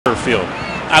field.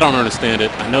 I don't understand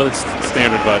it. I know it's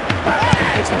standard, but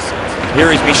it makes no sense.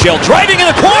 Here is Michel driving in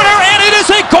the corner, and it is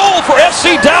a goal for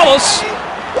FC Dallas.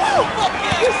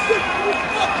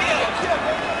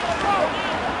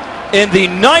 In the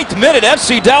 9th minute,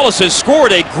 FC Dallas has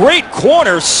scored a great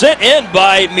corner sent in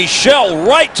by Michel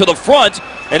right to the front.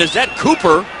 And is that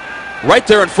Cooper right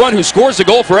there in front who scores the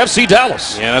goal for FC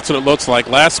Dallas? Yeah, that's what it looks like.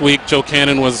 Last week, Joe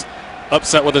Cannon was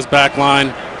upset with his back line,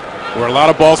 where a lot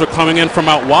of balls are coming in from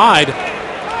out wide,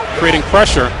 creating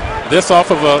pressure. This off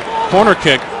of a corner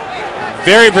kick.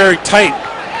 Very, very tight.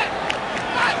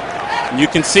 You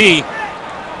can see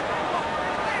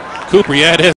Cooper, yeah, it is.